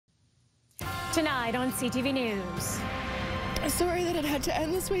Tonight on CTV News. Sorry that it had to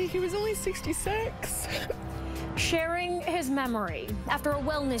end this way. He was only 66. Sharing his memory. After a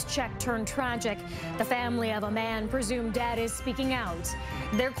wellness check turned tragic, the family of a man presumed dead is speaking out.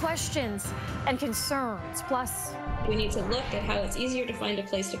 Their questions and concerns, plus we need to look at how it's easier to find a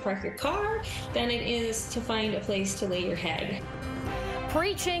place to park your car than it is to find a place to lay your head.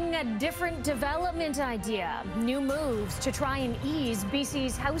 Preaching a different development idea, new moves to try and ease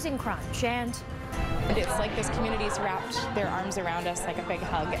BC's housing crunch, and it's like this community's wrapped their arms around us like a big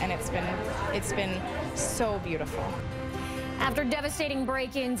hug, and it's been so beautiful. After devastating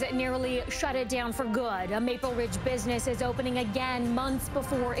break-ins nearly shut it down for good, a Maple Ridge business is opening again months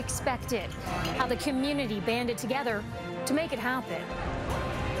before expected. How the community banded together to make it happen.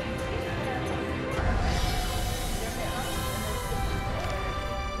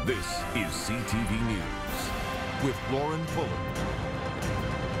 This is CTV News with Lauren Fuller.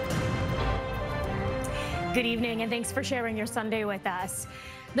 Good evening, and thanks for sharing your Sunday with us.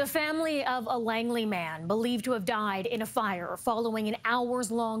 The family of a Langley man believed to have died in a fire following an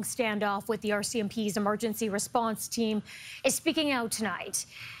hours-long standoff with the RCMP's emergency response team is speaking out tonight.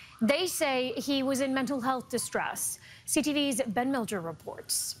 They say he was in mental health distress. CTV's Ben Milger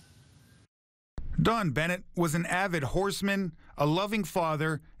reports. Don Bennett was an avid horseman, a loving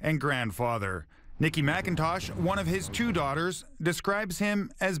father and grandfather. Nikki McIntosh, one of his two daughters, describes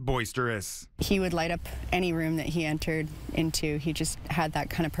him as boisterous. He would light up any room that he entered into. He just had that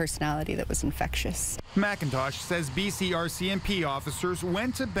kind of personality that was infectious. McIntosh says BC RCMP officers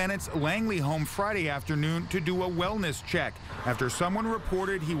went to Bennett's Langley home Friday afternoon to do a wellness check after someone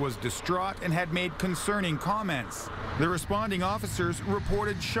reported he was distraught and had made concerning comments. The responding officers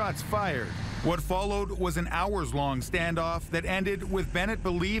reported shots fired. What followed was an hours-long standoff that ended with Bennett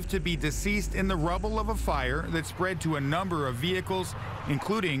believed to be deceased in the rubble of a fire that spread to a number of vehicles,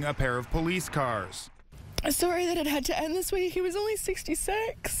 including a pair of police cars. Sorry that it had to end this way. He was only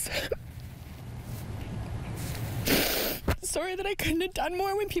 66. Sorry that I couldn't have done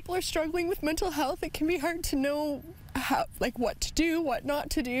more. When people are struggling with mental health, it can be hard to know what to do, what not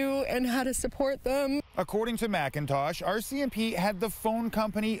to do, and how to support them. According to McIntosh, RCMP had the phone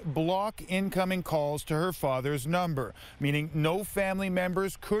company block incoming calls to her father's number, meaning no family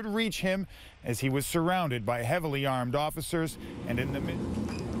members could reach him as he was surrounded by heavily armed officers and in the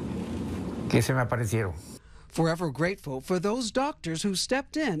Que se me aparecieron. Forever grateful for those doctors who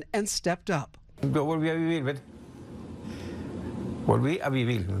stepped in and stepped up. Yo volví a vivir, ¿ves? Volví a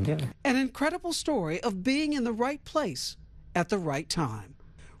vivir, ¿me entiendes? An incredible story of being in the right place at the right time.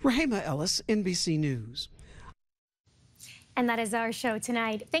 Rahima Ellis, NBC News. And that is our show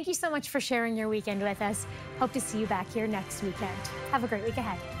tonight. Thank you so much for sharing your weekend with us. Hope to see you back here next weekend. Have a great week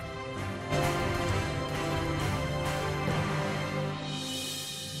ahead.